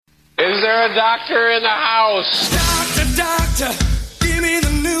Is there a doctor in the house? Doctor, give me the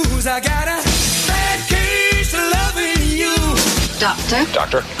news. I got a bad case of loving you. Doctor.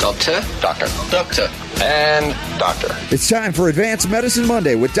 And doctor. It's time for Advanced Medicine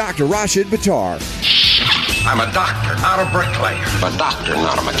Monday with Dr. Rashid Buttar. I'm a doctor, not a bricklayer. I'm a doctor,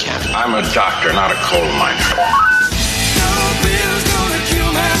 not a mechanic. I'm a doctor, not a coal miner. No pills gonna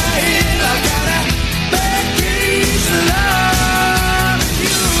cure my head. I got a bad case of loving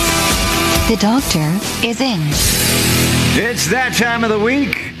you. The doctor is in. It's that time of the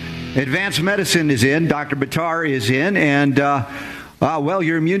week. Advanced Medicine is in. Dr. Buttar is in. And, well,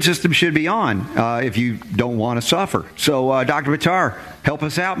 your immune system should be on if you don't want to suffer. So, Dr. Buttar, help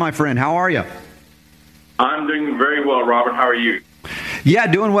us out, my friend. How are you? I'm doing very well, Robert. How are you? Yeah,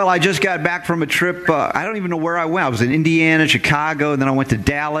 doing well. I just got back from a trip. I don't even know where I went. I was in Indiana, Chicago, and then I went to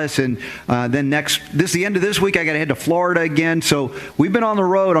Dallas. And then the end of this week, I got to head to Florida again. So we've been on the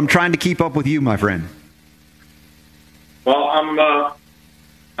road. I'm trying to keep up with you, my friend. Well,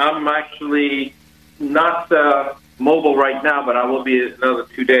 I'm actually not mobile right now, but I will be in another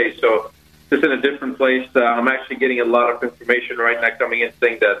 2 days. So just in a different place. I'm actually getting a lot of information right now coming in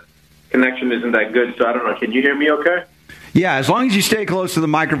saying that connection isn't that good. So I don't know. Can you hear me okay? Yeah, as long as you stay close to the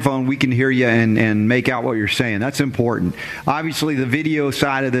microphone, we can hear you and make out what you're saying. That's important. Obviously, the video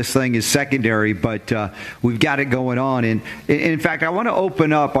side of this thing is secondary, but we've got it going on. And in fact, I want to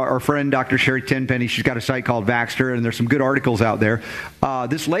open up our friend Dr. Sherry Tenpenny. She's got a site called Vaxxter, and there's some good articles out there.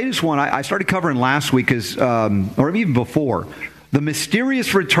 This latest one I started covering last week, or even before. The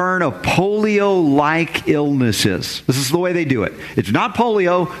mysterious return of polio-like illnesses. This is the way they do it. It's not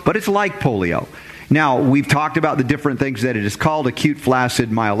polio, but it's like polio. Now, we've talked about the different things that it is called: acute flaccid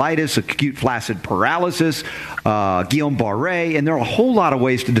myelitis, acute flaccid paralysis, Guillain-Barré, and there are a whole lot of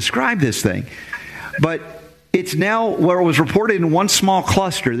ways to describe this thing. But it's now, where it was reported in one small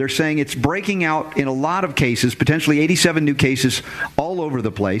cluster, they're saying it's breaking out in a lot of cases, potentially 87 new cases all over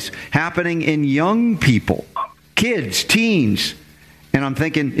the place, happening in young people, kids, teens. And I'm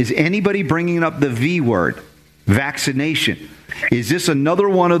thinking, is anybody bringing up the V word, vaccination? Is this another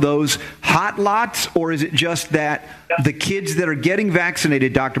one of those hot lots, or is it just that the kids that are getting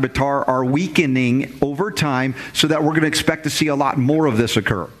vaccinated, Dr. Buttar, are weakening over time so that we're going to expect to see a lot more of this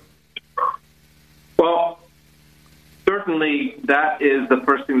occur? Well, certainly that is the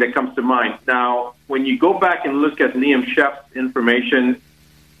first thing that comes to mind. Now, when you go back and look at Liam Sheff's information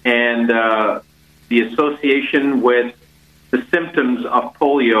and the association with the symptoms of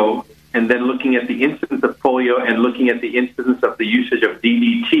polio, and then looking at the incidence of polio and looking at the incidence of the usage of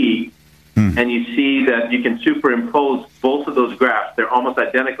DDT, and you see that you can superimpose both of those graphs. They're almost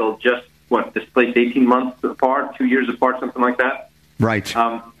identical, just, displaced 18 months apart, 2 years apart, something like that? Right.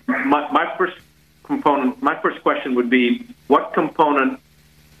 My first question would be, what component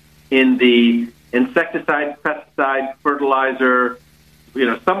in the insecticide, pesticide, fertilizer,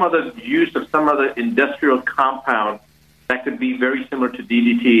 some other use of some other industrial compound that could be very similar to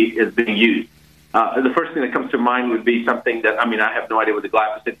DDT is being used? The first thing that comes to mind would be something that, I have no idea what the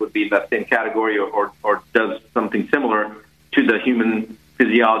glyphosate would be in that same category or does something similar to the human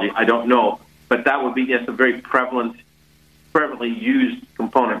physiology. I don't know. But that would be, yes, a very prevalently used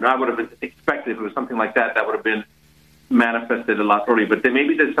component. And I would have expected if it was something like that, that would have been manifested a lot earlier. But then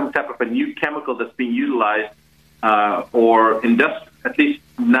maybe there's some type of a new chemical that's being utilized or at least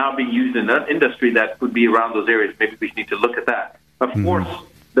now being used in that industry that would be around those areas. Maybe we need to look at that. Of course,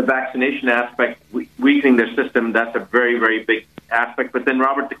 the vaccination aspect, weakening their system, that's a very, very big aspect. But then,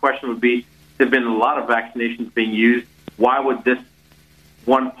 Robert, the question would be, there have been a lot of vaccinations being used. Why would this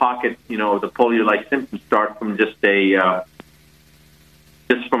one pocket, the polio-like symptoms start from the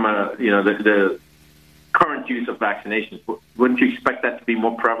current use of vaccinations? Wouldn't you expect that to be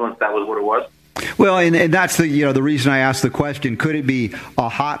more prevalent if that was what it was? Well, and that's the reason I asked the question. Could it be a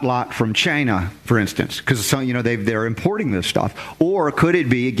hot lot from China, for instance, because they're importing this stuff, or could it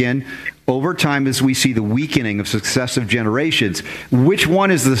be, again, over time as we see the weakening of successive generations? Which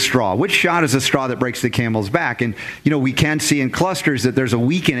one is the straw? Which shot is the straw that breaks the camel's back? And we can see in clusters that there's a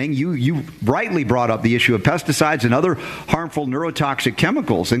weakening. You rightly brought up the issue of pesticides and other harmful neurotoxic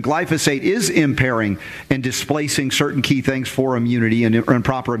chemicals, and glyphosate is impairing and displacing certain key things for immunity and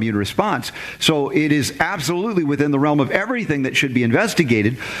proper immune response. So it is absolutely within the realm of everything that should be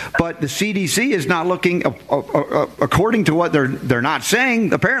investigated. But the CDC is not looking, according to what they're not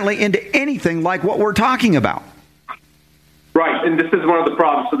saying, apparently, into anything like what we're talking about. Right, and this is one of the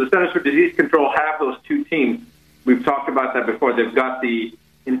problems. So the Centers for Disease Control have those two teams. We've talked about that before. They've got the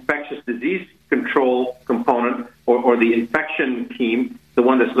infectious disease control component or the infection team, the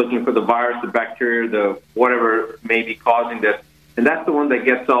one that's looking for the virus, the bacteria, the whatever may be causing this. and that's the one that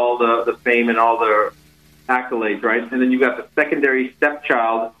gets all the fame and all the accolades, right? And then you've got the secondary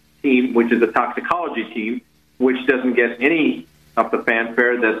stepchild team, which is the toxicology team, which doesn't get any of the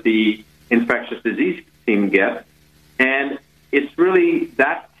fanfare that the infectious disease team gets. And it's really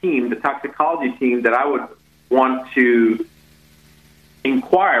that team, the toxicology team, that I would want to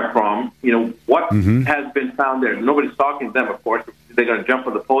inquire from, what has been found there. Nobody's talking to them, of course. They're going to jump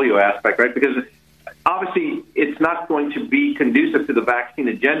on the polio aspect, right? Because obviously it's not going to be conducive to the vaccine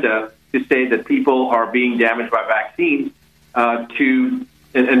agenda to say that people are being damaged by vaccines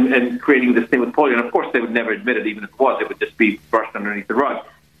and creating this thing with polio. And, of course, they would never admit it, even if it was. It would just be brushed underneath the rug.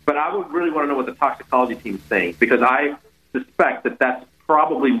 But I would really want to know what the toxicology team is saying, because I suspect that that's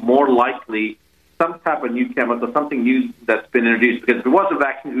probably more likely some type of new chemical, something new that's been introduced. Because if it was a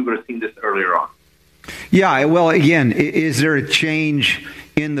vaccine, we would have seen this earlier on. Yeah, well, again, is there a change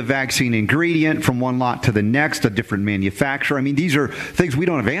in the vaccine ingredient from one lot to the next, a different manufacturer? I mean, these are things we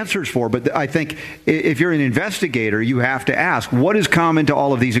don't have answers for, but I think if you're an investigator, you have to ask, what is common to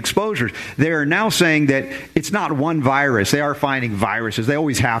all of these exposures? They're now saying that it's not one virus. They are finding viruses. They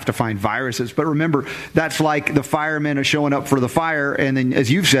always have to find viruses. But remember, that's like the firemen are showing up for the fire, and then,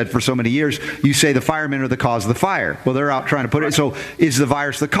 as you've said for so many years, you say the firemen are the cause of the fire. Well, they're out trying to put it. So is the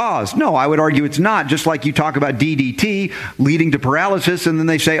virus the cause? No, I would argue it's not. Just like you talk about DDT leading to paralysis, and then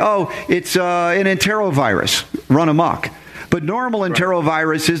they say, oh, it's an enterovirus run amok. But normal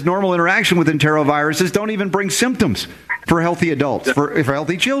enteroviruses, normal interaction with enteroviruses don't even bring symptoms for healthy adults, for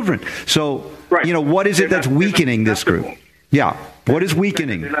healthy children. So, what is it that's weakening this group? Yeah, what is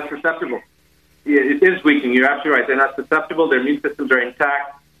weakening? They're not susceptible. Yeah, it is weakening. You're absolutely right. They're not susceptible. Their immune systems are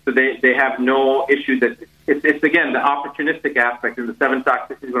intact, so they have no issue. That it's again, the opportunistic aspect in the 7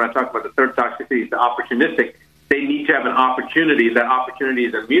 toxicities. When I talk about the third toxicity, the opportunistic. They need to have an opportunity. That opportunity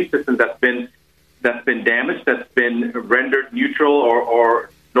is an immune system that's been damaged, that's been rendered neutral or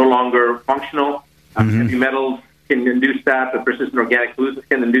no longer functional. Heavy metals can induce that. The persistent organic pollutants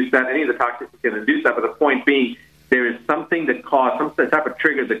can induce that. Any of the toxins can induce that. But the point being, there is something that caused some type of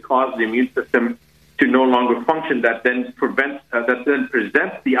trigger that caused the immune system to no longer function. That then presents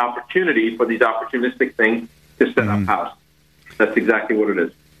the opportunity for these opportunistic things to set up house. That's exactly what it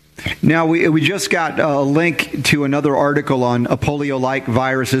is. Now, we just got a link to another article on polio-like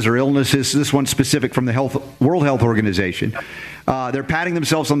viruses or illnesses, this one specific from the World Health Organization. They're patting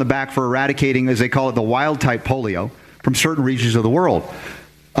themselves on the back for eradicating, as they call it, the wild-type polio from certain regions of the world.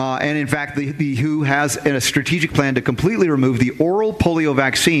 And, in fact, the WHO has a strategic plan to completely remove the oral polio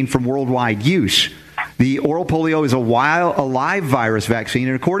vaccine from worldwide use. The oral polio is a live virus vaccine,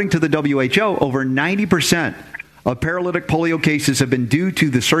 and according to the WHO, over 90% of paralytic polio cases have been due to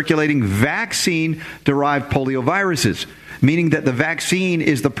the circulating vaccine-derived polio viruses, meaning that the vaccine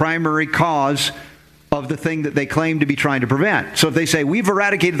is the primary cause of the thing that they claim to be trying to prevent. So if they say, we've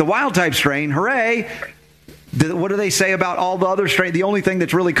eradicated the wild-type strain, hooray, what do they say about all the other strains? The only thing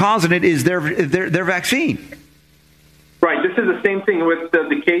that's really causing it is their vaccine. Right. This is the same thing with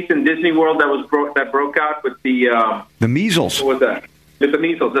the case in Disney World that broke out with the measles. What was that? With the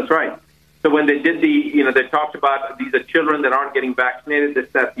measles, that's right. So when they did they talked about these are children that aren't getting vaccinated, this,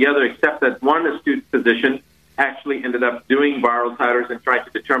 that, the other, except that one astute physician actually ended up doing viral titers and trying to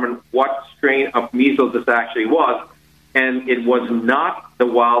determine what strain of measles this actually was. And it was not the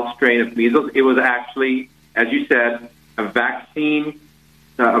wild strain of measles. It was actually, as you said, a vaccine,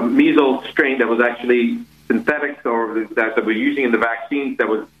 a measles strain that was actually synthetic or that we're using in the vaccines that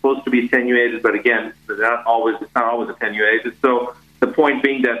was supposed to be attenuated. But again, it's not always attenuated. So the point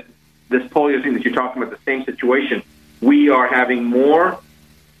being that this polio thing that you're talking about, the same situation, we are having more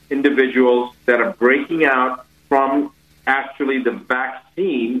individuals that are breaking out from actually the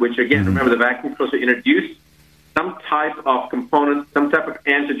vaccine, which again, remember the vaccine is supposed to introduce some type of component, some type of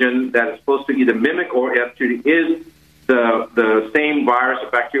antigen that is supposed to either mimic or actually is the same virus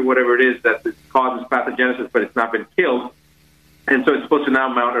or bacteria, whatever it is that causes pathogenesis, but it's not been killed. And so it's supposed to now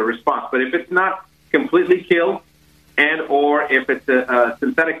mount a response. But if it's not completely killed, and or if it's a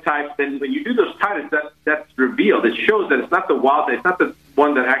synthetic type, then when you do those titers, that's revealed. It shows that it's not the wild, it's not the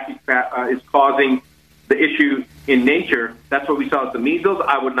one that actually is causing the issue in nature. That's what we saw with the measles.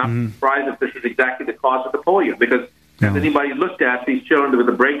 I would not be surprised if this is exactly the cause of the polio, because has anybody looked at these children with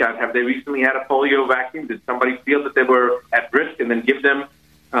a breakout? Have they recently had a polio vaccine? Did somebody feel that they were at risk and then give them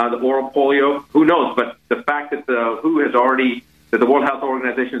the oral polio? Who knows? But the fact that the WHO has already, that the World Health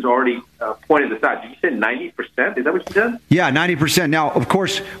Organization has already pointed this out. Did you say 90%? Is that what you said? Yeah, 90%. Now, of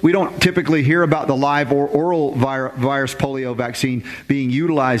course, we don't typically hear about the live or oral virus polio vaccine being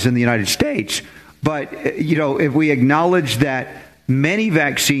utilized in the United States. But, if we acknowledge that many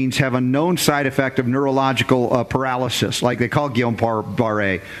vaccines have a known side effect of neurological paralysis, like they call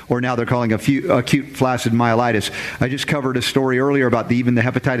Guillain-Barré, or now they're calling acute flaccid myelitis. I just covered a story earlier about even the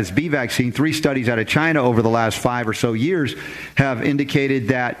hepatitis B vaccine. 3 studies out of China over the last 5 or so years have indicated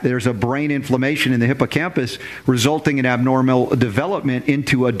that there's a brain inflammation in the hippocampus resulting in abnormal development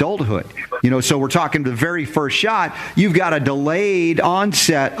into adulthood. So we're talking the very first shot, you've got a delayed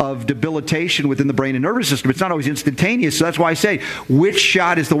onset of debilitation within the brain and nervous system. It's not always instantaneous, so that's why I say, which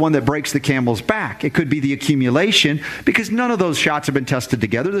shot is the one that breaks the camel's back? It could be the accumulation, because none of those shots have been tested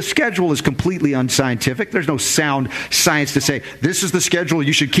together. The schedule is completely unscientific. There's no sound science to say, this is the schedule,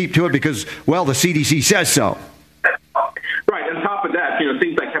 you should keep to it because, well, the CDC says so. Right. On top of that,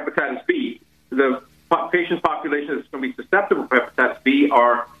 things like hepatitis B, the patient population that's going to be susceptible to hepatitis B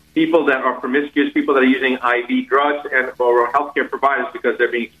are people that are promiscuous, people that are using IV drugs, or healthcare providers, because they're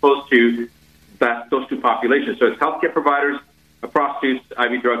being exposed to those two populations. So it's healthcare providers, prostitutes,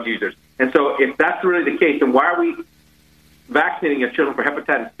 IV drug users. And so if that's really the case, then why are we vaccinating our children for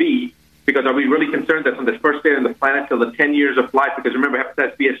hepatitis B? Because are we really concerned that from the first day on the planet till the 10 years of life, because remember,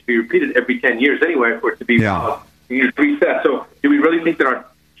 hepatitis B has to be repeated every 10 years anyway for it to be you need 3 sets. So do we really think that our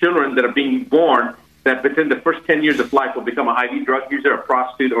children that are being born, that within the first 10 years of life will become an IV drug user, a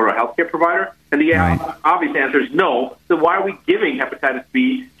prostitute, or a healthcare provider? And the obvious answer is no. So why are we giving hepatitis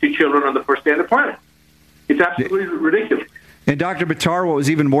B to children on the first day of the planet? It's absolutely ridiculous. And Dr. Buttar, what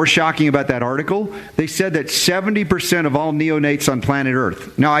was even more shocking about that article, they said that 70% of all neonates on planet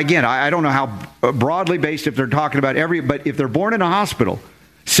Earth. Now, again, I don't know how broadly based if they're talking about but if they're born in a hospital,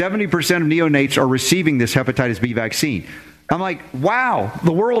 70% of neonates are receiving this hepatitis B vaccine. I'm like, wow,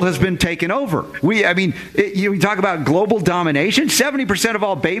 the world has been taken over. You talk about global domination, 70% of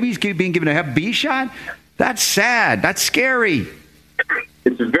all babies being given a Hep B shot? That's sad. That's scary.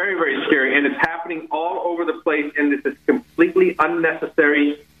 It's very, very scary, and it's happening all over the place, and this is completely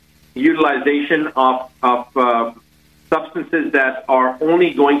unnecessary utilization of substances that are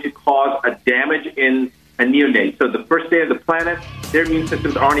only going to cause a damage in a neonate. So the first day of the planet, their immune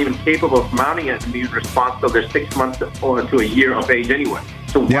systems aren't even capable of mounting an immune response until they're 6 months or to a year of age anyway.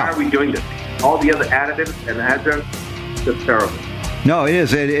 So why are we doing this? All the other additives and adjunts, it's terrible. No, it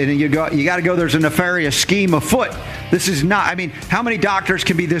is. And you got to go, there's a nefarious scheme afoot. This is not, how many doctors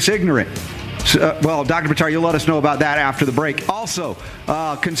can be this ignorant? Well, Dr. Buttar, you'll let us know about that after the break. Also,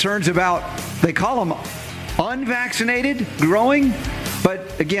 concerns about, they call them unvaccinated growing.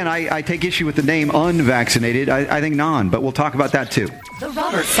 But again, I take issue with the name unvaccinated. I think non, but we'll talk about that too. The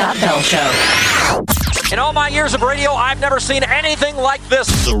Robert Scott Bell Show. In all my years of radio, I've never seen anything like this.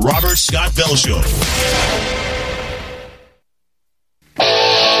 The Robert Scott Bell Show.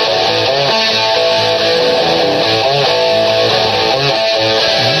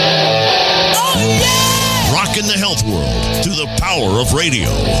 Rocking the health world through the power of radio.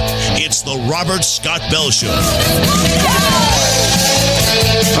 It's the Robert Scott Bell Show.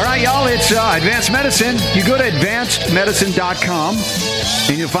 All right, y'all, it's Advanced Medicine. You go to advancedmedicine.com,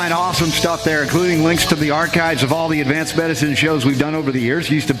 and you'll find awesome stuff there, including links to the archives of all the Advanced Medicine shows we've done over the years.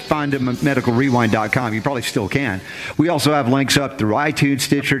 You used to find them at medicalrewind.com. You probably still can. We also have links up through iTunes,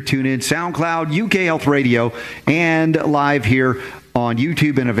 Stitcher, TuneIn, SoundCloud, UK Health Radio, and live here on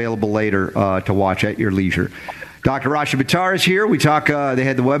YouTube and available later to watch at your leisure. Dr. Rashid Buttar is here. We talk. They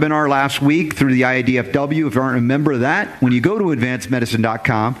had the webinar last week through the IADFW. If you aren't a member of that, when you go to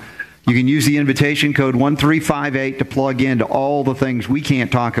advancedmedicine.com, you can use the invitation code 1358 to plug into all the things we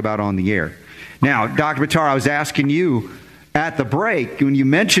can't talk about on the air. Now, Dr. Buttar, I was asking you at the break when you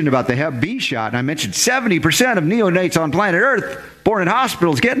mentioned about the Hep B shot, and I mentioned 70% of neonates on planet Earth born in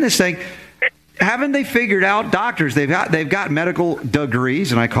hospitals getting this thing. Haven't they figured out, doctors, they've got medical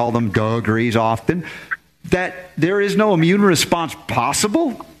degrees, and I call them degrees often, that there is no immune response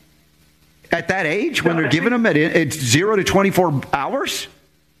possible at that age when they're giving them at 0 to 24 hours?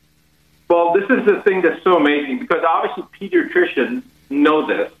 Well, this is the thing that's so amazing, because obviously pediatricians know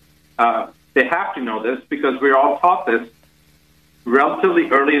this. They have to know this because we're all taught this relatively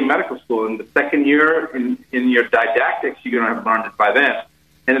early in medical school. In the second year in your didactics, you're going to have learned it by then.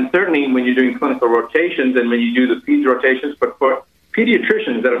 And then certainly when you're doing clinical rotations and when you do the peds rotations, but for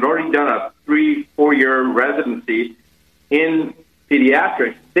pediatricians that have already done a 3-4 year residency in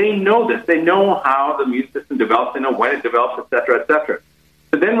pediatrics, they know this. They know how the immune system develops. They know when it develops, et cetera, et cetera.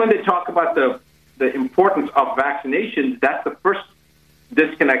 So then when they talk about the importance of vaccinations, that's the first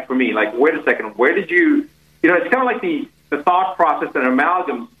disconnect for me. Like, wait a second, where did you know, it's kind of like the thought process that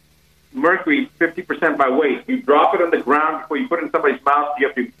amalgams mercury 50% by weight. You drop it on the ground before you put it in somebody's mouth. You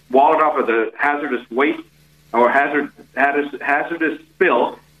have to wall it off as a hazardous waste or hazardous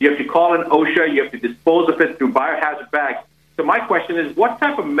spill. You have to call in OSHA. You have to dispose of it through biohazard bags. So my question is, what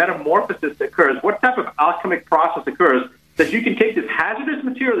type of metamorphosis occurs? What type of alchemic process occurs that you can take this hazardous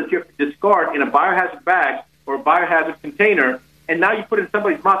material that you have to discard in a biohazard bag or a biohazard container, and now you put it in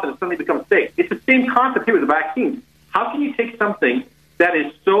somebody's mouth and it suddenly becomes safe? It's the same concept here with the vaccines. How can you take something that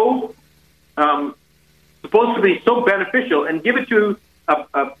is so supposed to be so beneficial and give it to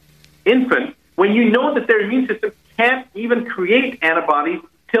a infant when you know that their immune system can't even create antibodies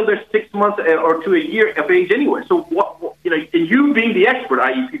till they're 6 months or to a year of age anyway? So, and you being the expert,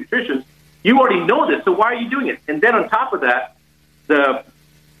 i.e. pediatricians, you already know this, so why are you doing it? And then on top of that, the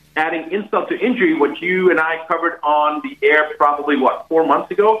adding insult to injury, what you and I covered on the air probably, 4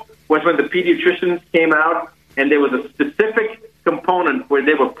 months ago, was when the pediatricians came out and there was a specific component where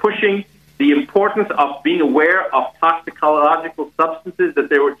they were pushing the importance of being aware of toxicological substances that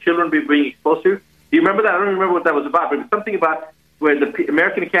there were children being exposed to. Do you remember that? I don't remember what that was about, but it was something about where the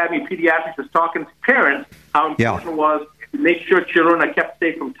American Academy of Pediatrics was talking to parents how important it was to make sure children are kept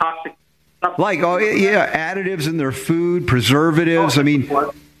safe from toxic substances. Like, additives in their food, preservatives. That's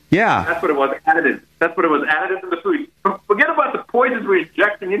what it was, additives. That's what it was, additives in the food. Forget about the poisons we're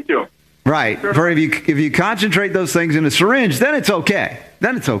injecting into them. Right. If you concentrate those things in a syringe, then it's okay.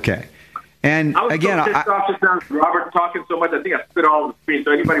 And I was again, so pissed off just now, Robert, talking so much. I think I spit all over the screen.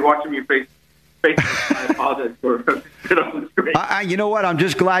 So anybody watching me face, I apologize for spit on the screen. You know what? I'm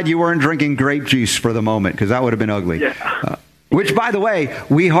just glad you weren't drinking grape juice for the moment, because that would have been ugly. Yeah. Which, by the way,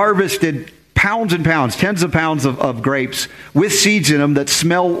 we harvested pounds and pounds, tens of pounds of grapes with seeds in them that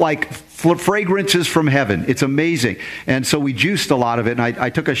smell like fragrances from heaven. It's amazing. And so we juiced a lot of it, and I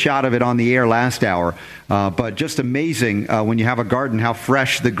took a shot of it on the air last hour. But just amazing when you have a garden, how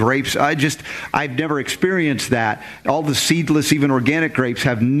fresh the grapes. I've never experienced that. All the seedless, even organic grapes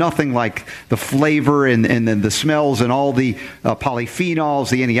have nothing like the flavor and then the smells and all the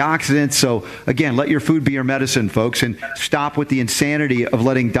polyphenols, the antioxidants. So again, let your food be your medicine, folks, and stop with the insanity of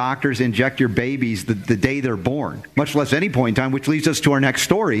letting doctors inject your babies the day they're born, much less any point in time, which leads us to our next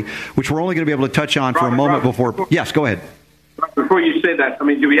story, which we're only going to be able to touch on for a moment before. Yes, go ahead. Before you say that,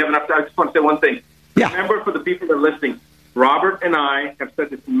 do we have enough time? I just want to say one thing. Yeah. Remember, for the people that are listening, Robert and I have said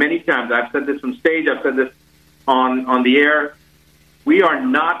this many times. I've said this from stage. I've said this on the air. We are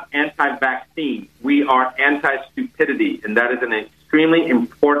not anti-vaccine. We are anti-stupidity, and that is an extremely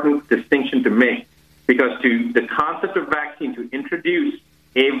important distinction to make, because to the concept of vaccine, to introduce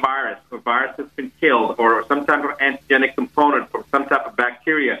a virus or virus that's been killed or some type of antigenic component or some type of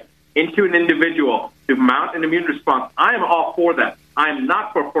bacteria into an individual to mount an immune response, I am all for that. I am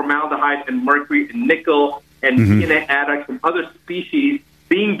not for formaldehyde and mercury and nickel and DNA adducts and other species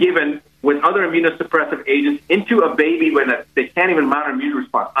being given with other immunosuppressive agents into a baby when they can't even mount an immune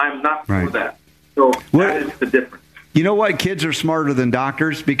response. I'm not for that. So that is the difference. You know what? Kids are smarter than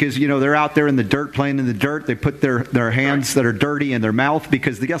doctors, because, they're out there in the dirt, playing in the dirt. They put their hands that are dirty in their mouth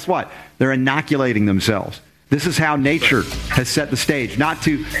because, guess what? They're inoculating themselves. This is how nature has set the stage, not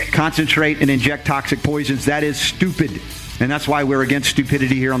to concentrate and inject toxic poisons. That is stupid. And that's why we're against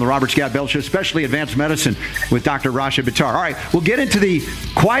stupidity here on the Robert Scott Bell Show, especially advanced medicine with Dr. Rashid Buttar. All right, we'll get into the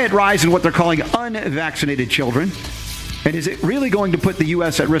quiet rise in what they're calling unvaccinated children. And is it really going to put the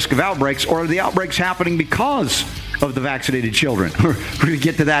U.S. at risk of outbreaks, or are the outbreaks happening because of the vaccinated children? We're going to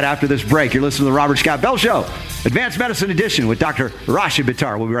get to that after this break. You're listening to the Robert Scott Bell Show, Advanced Medicine Edition with Dr. Rashid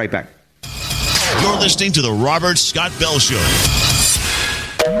Buttar. We'll be right back. You're listening to the Robert Scott Bell Show.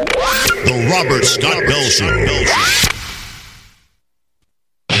 The Robert Scott Bell Show.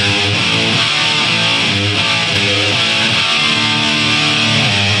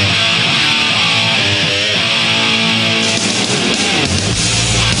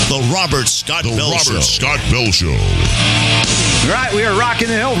 Robert Scott Bell Show. All right, we are rocking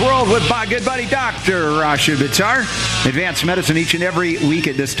the health world with my good buddy, Dr. Rashid Buttar. Advanced medicine each and every week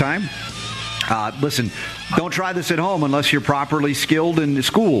at this time. Listen, don't try this at home unless you're properly skilled and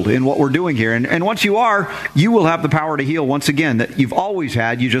schooled in what we're doing here. And once you are, you will have the power to heal once again that you've always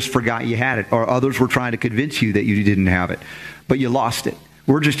had. You just forgot you had it, or others were trying to convince you that you didn't have it, but you lost it.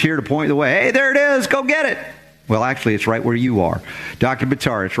 We're just here to point the way. Hey, there it is. Go get it. Well, actually, it's right where you are. Dr.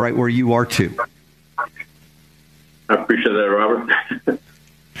 Buttar, it's right where you are, too. I appreciate that, Robert.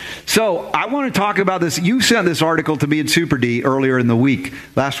 So I want to talk about this. You sent this article to me in Super D earlier in the week,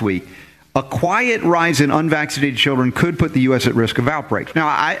 last week. A quiet rise in unvaccinated children could put the U.S. at risk of outbreaks. Now,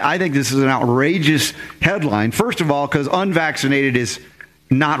 I think this is an outrageous headline. First of all, because unvaccinated is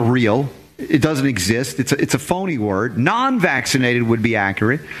not real. It doesn't exist. It's a phony word. Non-vaccinated would be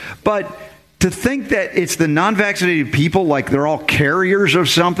accurate. But to think that it's the non-vaccinated people, like they're all carriers of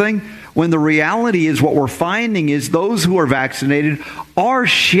something, when the reality is what we're finding is those who are vaccinated are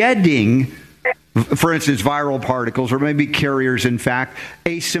shedding for instance, viral particles or maybe carriers, in fact,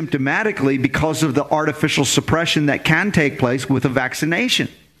 asymptomatically because of the artificial suppression that can take place with a vaccination.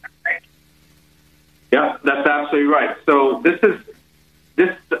 Yeah, that's absolutely right. So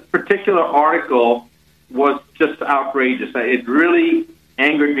this particular article was just outrageous. It really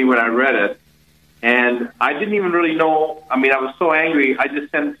angered me when I read it. And I didn't even really know. I mean, I was so angry. I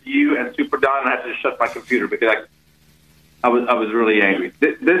just sent it to you and Super Don, and I had to shut my computer because I was really angry.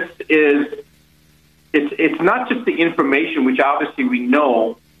 This is it's not just the information, which obviously we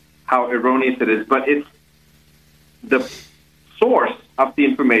know how erroneous it is, but it's the source of the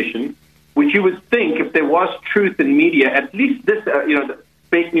information, which you would think if there was truth in media, at least this, the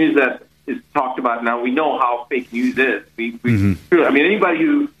fake news that is talked about now, we know how fake news is. I mean, anybody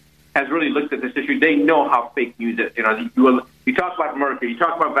who has really looked at this issue, they know how fake news is. You talk about mercury, you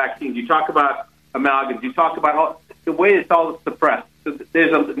talk about vaccines, you talk about amalgams, you talk about the way it's all suppressed. So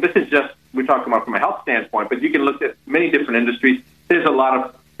this is just, we're talking about from a health standpoint, but you can look at many different industries. There's a lot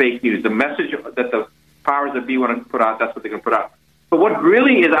of fake news. The message that the powers that be want to put out, that's what they're going to put out. But what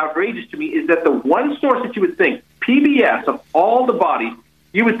really is outrageous to me is that the one source that you would think, PBS, of all the bodies,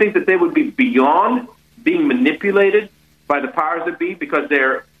 you would think that they would be beyond being manipulated by the powers that be because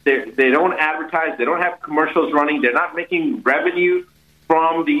they don't advertise, they don't have commercials running, they're not making revenue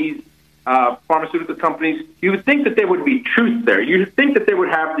from these pharmaceutical companies. You would think that there would be truth there. You would think that they would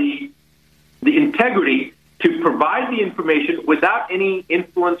have the integrity to provide the information without any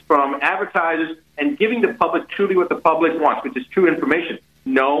influence from advertisers and giving the public truly what the public wants, which is true information.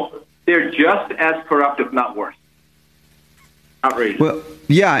 No, they're just as corrupt, if not worse. Outrageous. Well,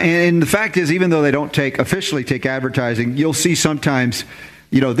 yeah, and the fact is, even though they don't officially take advertising, you'll see sometimes,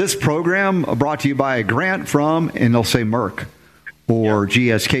 this program brought to you by a grant from, and they'll say Merck or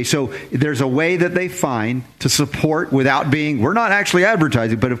GSK. So there's a way that they find to support without we're not actually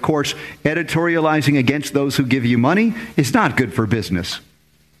advertising, but of course, editorializing against those who give you money is not good for business.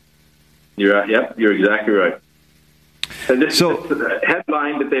 You're right. Yep, you're exactly right. And this is the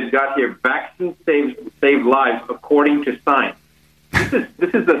headline that they've got here: "Vaccine save lives according to science."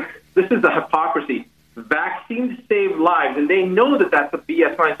 This is the hypocrisy. Vaccines save lives, and they know that that's a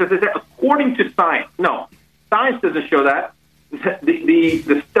BS science. So they say according to science. No, science doesn't show that.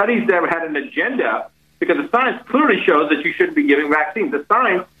 The studies there had an agenda because the science clearly shows that you shouldn't be giving vaccines. The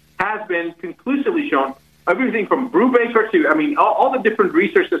science has been conclusively shown. Everything from Brubaker to, all the different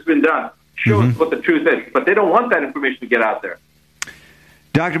research that's been done shows what the truth is, but they don't want that information to get out there.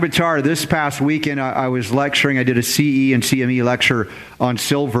 Dr. Buttar, this past weekend I was lecturing. I did a CE and CME lecture on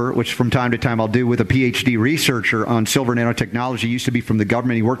silver, which from time to time I'll do with a PhD researcher on silver nanotechnology. He used to be from the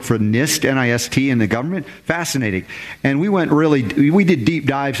government. He worked for NIST, NIST in the government. Fascinating. And we did deep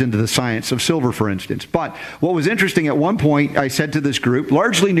dives into the science of silver, for instance. But what was interesting, at one point I said to this group,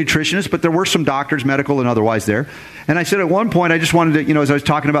 largely nutritionists, but there were some doctors, medical and otherwise there. And I said at one point, I just wanted to, as I was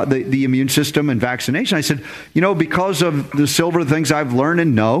talking about the immune system and vaccination, I said, because of the silver things I've learned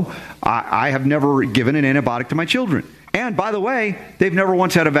and know, I have never given an antibiotic to my children. And by the way, they've never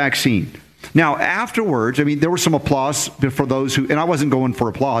once had a vaccine. Now, afterwards, there was some applause for those who, and I wasn't going for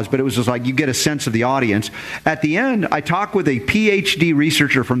applause, but it was just like you get a sense of the audience. At the end, I talked with a PhD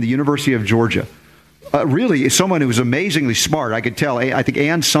researcher from the University of Georgia. Really, someone who was amazingly smart. I could tell. I think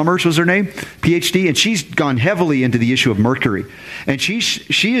Ann Summers was her name, PhD, and she's gone heavily into the issue of mercury. And she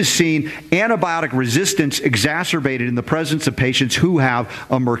has seen antibiotic resistance exacerbated in the presence of patients who have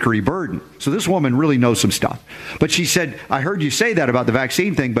a mercury burden. So this woman really knows some stuff. But she said, I heard you say that about the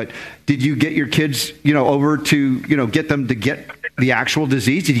vaccine thing, but did you get your kids, over to, get them to get the actual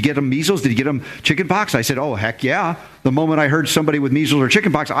disease? Did you get them measles? Did you get them chickenpox? I said, oh, heck yeah. The moment I heard somebody with measles or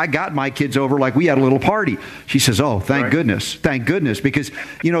chickenpox, I got my kids over like we had a little party. She says, oh, thank goodness, because,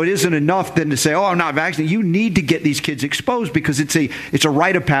 it isn't enough then to say, oh, I'm not vaccinated. You need to get these kids exposed because it's a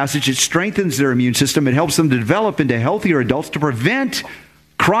rite of passage. It strengthens their immune system. It helps them to develop into healthier adults to prevent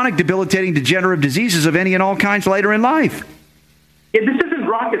chronic debilitating degenerative diseases of any and all kinds later in life. Yeah, this isn't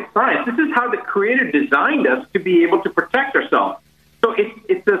rocket science. This is how the Creator designed us to be able to protect ourselves. So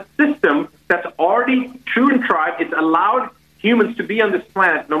it's a system that's already true and tried. It's allowed humans to be on this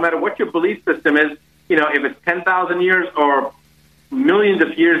planet, no matter what your belief system is, if it's 10,000 years or millions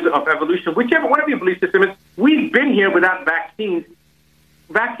of years of evolution, whichever one of your belief system is, we've been here without vaccines.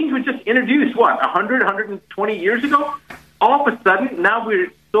 Vaccines were just introduced, 100, 120 years ago? All of a sudden, now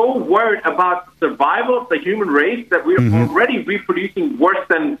we're so worried about survival of the human race that we're already reproducing worse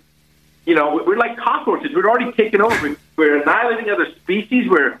than, we're like cockroaches. We're already taken over. We're annihilating other species.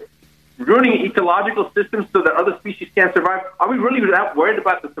 We're ruining ecological systems so that other species can't survive. Are we really that worried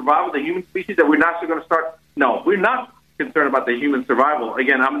about the survival of the human species that we're not going to start? No, we're not concerned about the human survival.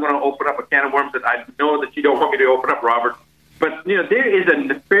 Again, I'm going to open up a can of worms that I know that you don't want me to open up, Robert. But, there is a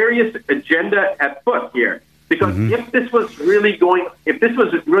nefarious agenda at foot here. Because if this was really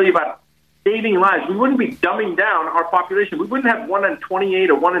about saving lives, we wouldn't be dumbing down our population. We wouldn't have 1 in 28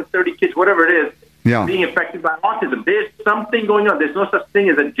 or 1 in 30 kids, whatever it is, being affected by autism. There's something going on. There's no such thing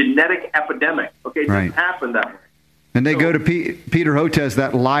as a genetic epidemic. Okay, it doesn't happen that way. And they go to Peter Hotez,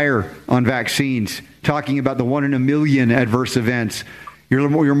 that liar on vaccines, talking about the 1 in a million adverse events. You're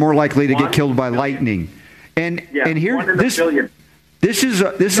more likely to get killed by lightning. And here this is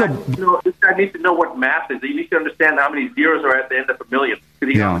this guy needs to know what math is. He needs to understand how many zeros are at the end of a million,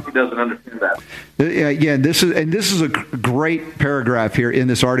 because he obviously doesn't understand that. This is a great paragraph here in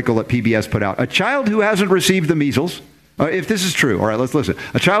this article that PBS put out. A child who hasn't received the measles. If this is true, all right, let's listen.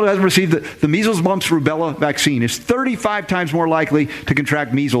 A child who hasn't received the measles, mumps, rubella vaccine is 35 times more likely to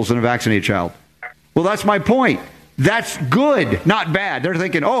contract measles than a vaccinated child. Well, that's my point. That's good, not bad. They're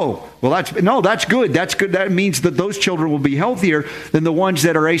thinking, that's good. That's good. That means that those children will be healthier than the ones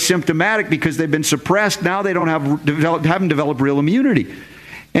that are asymptomatic because they've been suppressed. Now they don't haven't developed real immunity.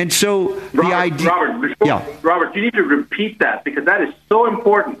 And so Robert, you need to repeat that, because that is so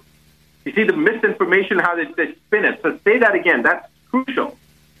important. You see the misinformation, how they spin it. So say that again. That's crucial.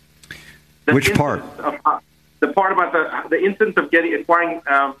 Which part? The part about the instance of acquiring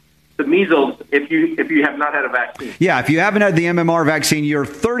the measles if you have not had a vaccine. Yeah, if you haven't had the MMR vaccine, you're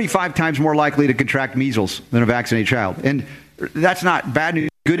 35 times more likely to contract measles than a vaccinated child. And that's not bad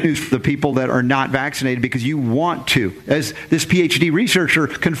news. Good news for the people that are not vaccinated, because you want to. As this PhD researcher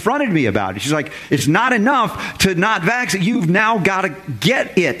confronted me about it, she's like, it's not enough to not vaccinate. You've now got to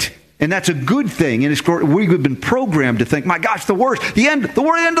get it. And that's a good thing. And we've been programmed to think, my gosh, the worst, the end of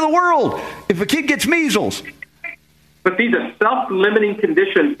the world, if a kid gets measles. But these are self-limiting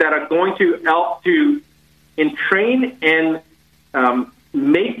conditions that are going to help to entrain and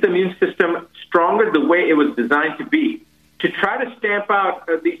make the immune system stronger the way it was designed to be. To try to stamp out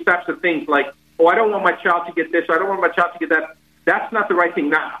these types of things like, I don't want my child to get this, or I don't want my child to get that, that's not the right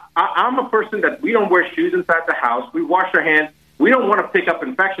thing. Now, I'm a person that we don't wear shoes inside the house. We wash our hands. We don't want to pick up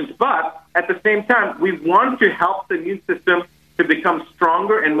infections, but at the same time, we want to help the immune system to become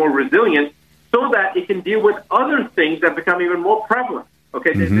stronger and more resilient so that it can deal with other things that become even more prevalent.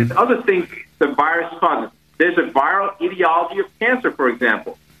 Okay, there's other things the virus causes. There's a viral etiology of cancer, for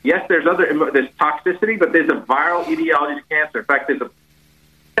example. Yes, there's toxicity, but there's a viral etiology of cancer. In fact, there's a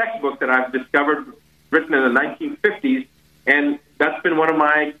textbook that I've discovered written in the 1950s, and that's been one of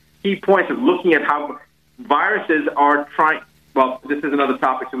my key points of looking at how viruses are trying. Well, this is another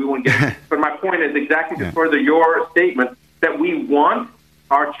topic, so we won't get into it. But my point is exactly to further your statement that we want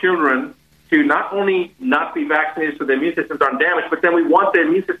our children to not only not be vaccinated so their immune systems aren't damaged, but then we want their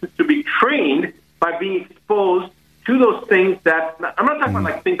immune systems to be trained by being exposed to those things that, I'm not talking about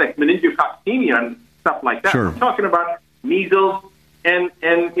like things like meningococcemia and stuff like that. Sure. I'm talking about measles and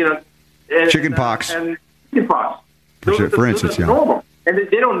chickenpox. And chickenpox. For instance, normal. And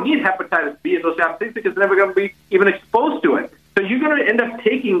they don't need hepatitis B and those types of things because they're never going to be even exposed to it. So you're going to end up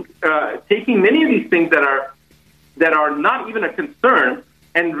taking many of these things that are not even a concern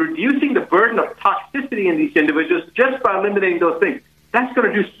and reducing the burden of toxicity in these individuals just by eliminating those things. That's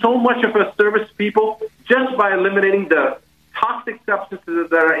going to do so much of a service to people just by eliminating the toxic substances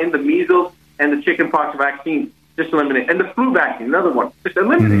that are in the measles and the chickenpox vaccine. Just eliminate. And the flu vaccine, another one. Just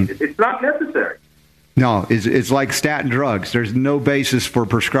eliminate it. It's not necessary. No, it's like statin drugs. There's no basis for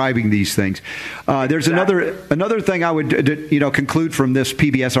prescribing these things. There's another thing I would conclude from this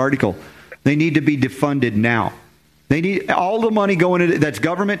PBS article. They need to be defunded now. They need all the money going into that's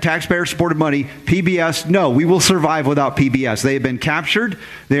government, taxpayer-supported money. PBS, no, we will survive without PBS. They have been captured.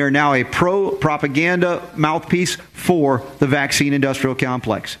 They are now a pro-propaganda mouthpiece for the vaccine industrial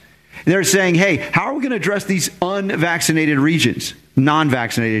complex. They're saying, hey, how are we going to address these unvaccinated regions?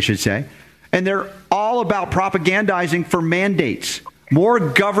 Non-vaccinated, I should say. And they're all about propagandizing for mandates. More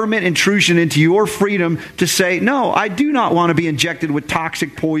government intrusion into your freedom to say, no, I do not want to be injected with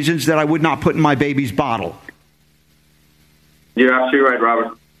toxic poisons that I would not put in my baby's bottle. You're absolutely right,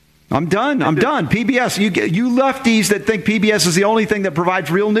 Robert. I'm done. PBS, you lefties that think PBS is the only thing that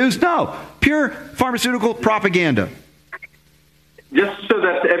provides real news. No, pure pharmaceutical propaganda. Just so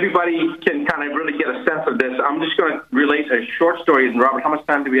that everybody can kind of really get a sense of this, I'm just going to relate a short story. And Robert, how much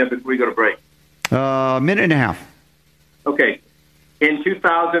time do we have before we go to break? A minute and a half. Okay. In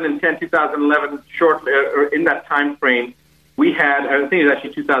 2010, 2011, in that time frame, we had, I think it was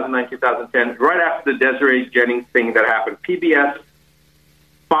actually 2009, 2010, right after the Desiree Jennings thing that happened, PBS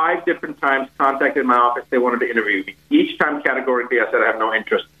 5 different times contacted my office. They wanted to interview me. Each time categorically I said I have no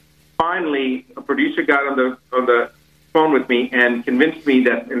interest. Finally, a producer got on the phone with me and convinced me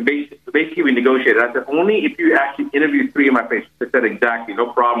that, and basically we negotiated. I said, only if you actually interview 3 of my patients. They said, exactly,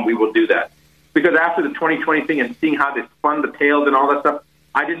 no problem, we will do that. Because after the 2020 thing and seeing how they spun the tales and all that stuff,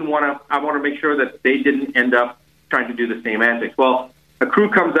 I want to make sure that they didn't end up trying to do the same antics. Well, a crew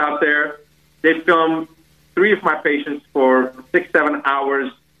comes out there, they film 3 of my patients for 6-7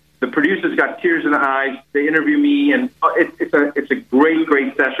 hours. The producers got tears in the eyes. They interview me, and it's a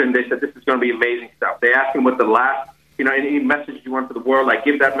great session. They said, this is going to be amazing stuff. They asked me what the last, any message you want for the world. I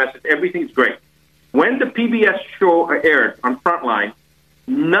give that message. Everything's great. When the PBS show aired on Frontline,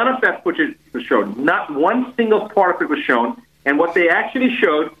 none of that footage was shown. Not one single part of it was shown. And what they actually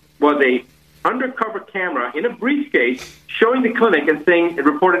showed was a undercover camera in a briefcase showing the clinic and saying it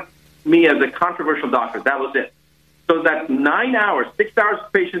reported me as a controversial doctor. That was it. So that's 9 hours, 6 hours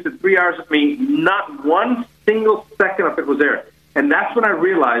of patients and 3 hours of me. Not one single second of it was there. And that's when I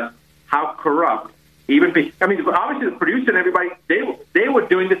realized how corrupt obviously the producer and everybody, they were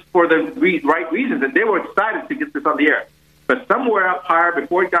doing this for the right reasons, and they were excited to get this on the air. But somewhere up higher,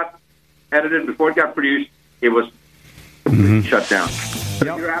 before it got edited, before it got produced, it was completely shut down.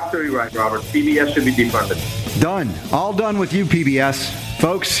 Yep. You're absolutely right, Robert. PBS should be defunded. Done. All done with you, PBS.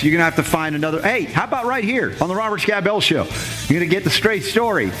 Folks, you're going to have to find another. Hey, how about right here on the Robert Scott Bell Show? You're going to get the straight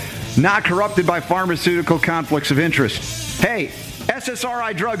story. Not corrupted by pharmaceutical conflicts of interest. Hey,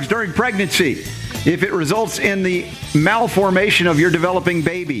 SSRI drugs during pregnancy. If it results in the malformation of your developing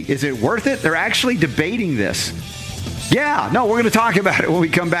baby, is it worth it? They're actually debating this. Yeah, no, we're going to talk about it when we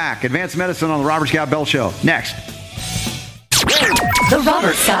come back. Advanced Medicine on the Robert Scott Bell Show. Next. The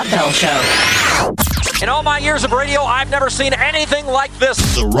Robert Scott Bell Show. In all my years of radio, I've never seen anything like this.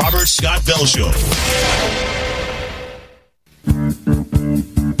 The Robert Scott Bell Show.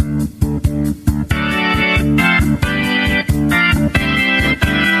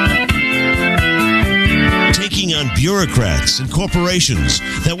 Taking on bureaucrats and corporations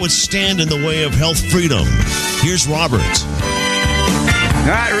that would stand in the way of health freedom. Here's Robert. All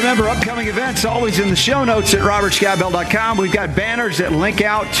right, remember, upcoming events always in the show notes at robertscottbell.com. We've got banners that link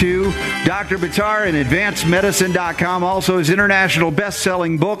out to Dr. Buttar and advancedmedicine.com. Also, his international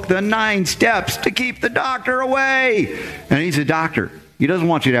best-selling book, The 9 Steps to Keep the Doctor Away. And he's a doctor. He doesn't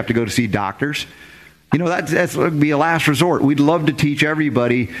want you to have to go to see doctors. That's would be a last resort. We'd love to teach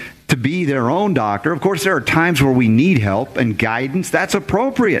everybody to be their own doctor. Of course, there are times where we need help and guidance. That's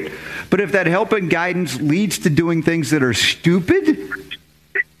appropriate. But if that help and guidance leads to doing things that are stupid,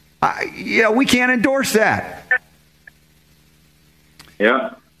 we can't endorse that.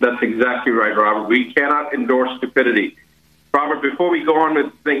 Yeah, that's exactly right, Robert. We cannot endorse stupidity. Robert, before we go on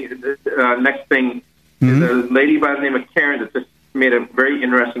with the next thing, there's a lady by the name of Karen that just made a very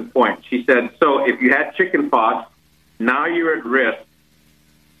interesting point. She said, so if you had chicken pox, now you're at risk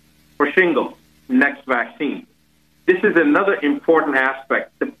for shingles, next vaccine. This is another important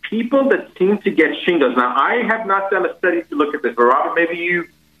aspect. The people that seem to get shingles, now I have not done a study to look at this, but Robert, maybe you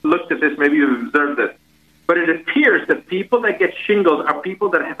looked at this, maybe you've observed this, but it appears that people that get shingles are people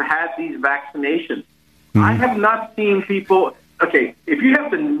that have had these vaccinations. I have not seen people, if you have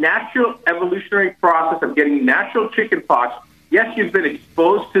the natural evolutionary process of getting natural chicken pox, yes, you've been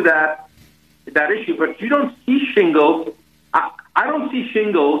exposed to that issue, but you don't see shingles. I don't see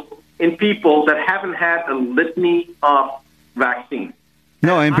shingles in people that haven't had a litany of vaccines.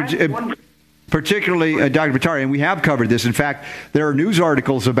 No, and particularly, Dr. Buttar, and we have covered this. In fact, there are news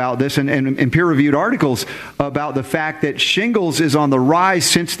articles about this and peer-reviewed articles about the fact that shingles is on the rise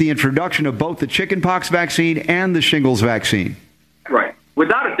since the introduction of both the chickenpox vaccine and the shingles vaccine. Right.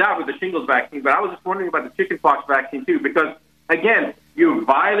 Without a doubt with the shingles vaccine, but I was just wondering about the chickenpox vaccine too, because, again, you're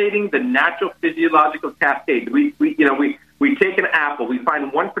violating the natural physiological cascade. We take an apple, we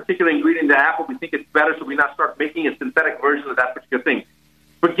find one particular ingredient in the apple, we think it's better, so we now start making a synthetic version of that particular thing.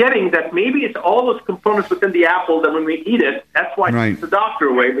 Forgetting that maybe it's all those components within the apple that when we eat it, that's why it keeps the doctor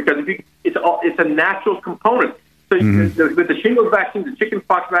away, because it's a natural component. So with the shingles vaccine, the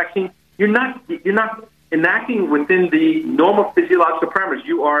chickenpox vaccine, you're not enacting within the normal physiological parameters.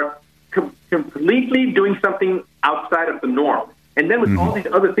 You are completely doing something outside of the norm. And then with all these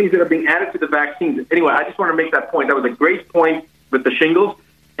other things that are being added to the vaccines. Anyway, I just want to make that point. That was a great point with the shingles.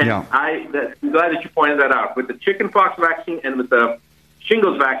 And I'm glad that you pointed that out. With the chickenpox vaccine and with the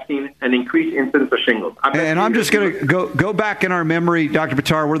shingles vaccine, an increased incidence of shingles. And I'm just going to go back in our memory, Dr.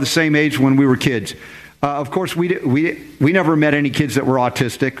 Buttar. We're the same age when we were kids. Of course, we never met any kids that were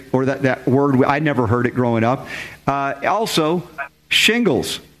autistic, or that word. I never heard it growing up. Also,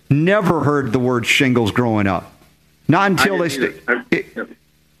 shingles. Never heard the word shingles growing up. Not until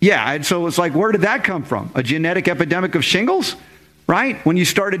and so it's like, where did that come from? A genetic epidemic of shingles? right? When you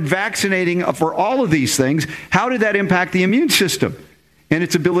started vaccinating for all of these things, how did that impact the immune system and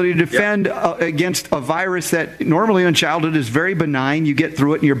its ability to defend against a virus that normally in childhood is very benign? You get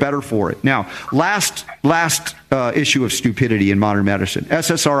through it and you're better for it. Now, last issue of stupidity in modern medicine,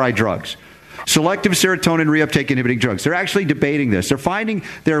 SSRI drugs. Selective serotonin reuptake inhibiting drugs. They're actually debating this. They're finding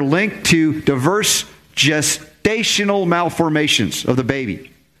they're linked to diverse gestational malformations of the baby.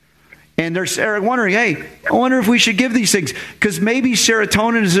 And they're wondering, hey, I wonder if we should give these things because maybe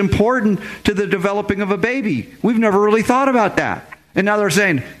serotonin is important to the developing of a baby. We've never really thought about that. And now they're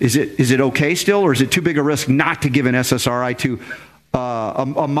saying, is it okay still, or is it too big a risk not to give an SSRI to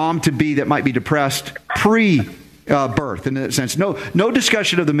a mom-to-be that might be depressed pre-birth? In that sense, no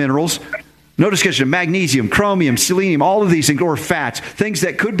discussion of the minerals. No discussion of magnesium, chromium, selenium, all of these things, or fats, things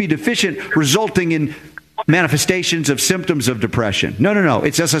that could be deficient, resulting in manifestations of symptoms of depression. No.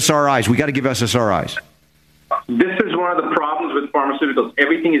 It's SSRIs. We got to give SSRIs. This is one of the problems with pharmaceuticals.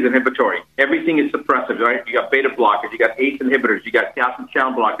 Everything is inhibitory. Everything is suppressive, right? You got beta blockers, you got ACE inhibitors, you got calcium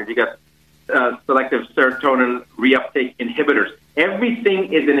channel blockers, you got selective serotonin reuptake inhibitors.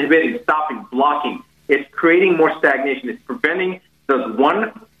 Everything is inhibiting, stopping, blocking. It's creating more stagnation. It's preventing those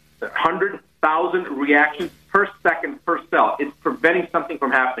 100,000 reactions per second per cell. It's preventing something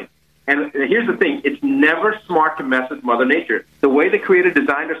from happening. And here's the thing. It's never smart to mess with Mother Nature. The way the Creator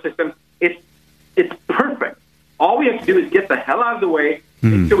designed our system, it's perfect. All we have to do is get the hell out of the way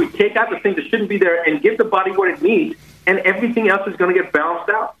so we take out the things that shouldn't be there and give the body what it needs, and everything else is going to get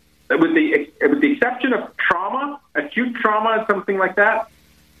balanced out. With the exception of trauma, acute trauma and something like that,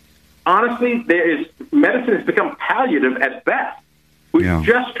 honestly, medicine has become palliative at best. We're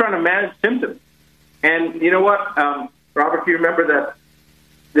just trying to manage symptoms. And you know what, Robert, do you remember that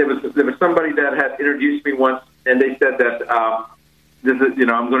there was somebody that had introduced me once, and they said that I'm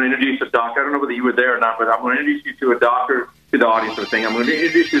going to introduce a doctor. I don't know whether you were there or not, but I'm going to introduce you to a doctor, to the audience of the thing. I'm going to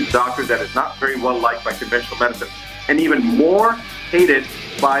introduce you to a doctor that is not very well liked by conventional medicine, and even more hated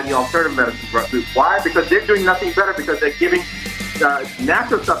by the alternative medicine group. Why? Because they're doing nothing better, because they're giving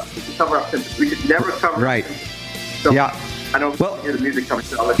natural substances to cover up symptoms. We could never cover symptoms. So, I don't hear the music coming.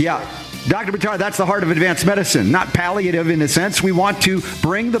 So Dr. Buttar, that's the heart of advanced medicine, not palliative in a sense. We want to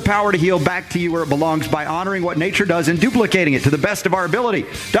bring the power to heal back to you where it belongs by honoring what nature does and duplicating it to the best of our ability.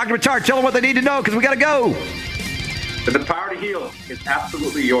 Dr. Buttar, tell them what they need to know, because we got to go. The power to heal is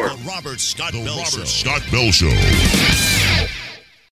absolutely yours. The Robert Scott Bell Show.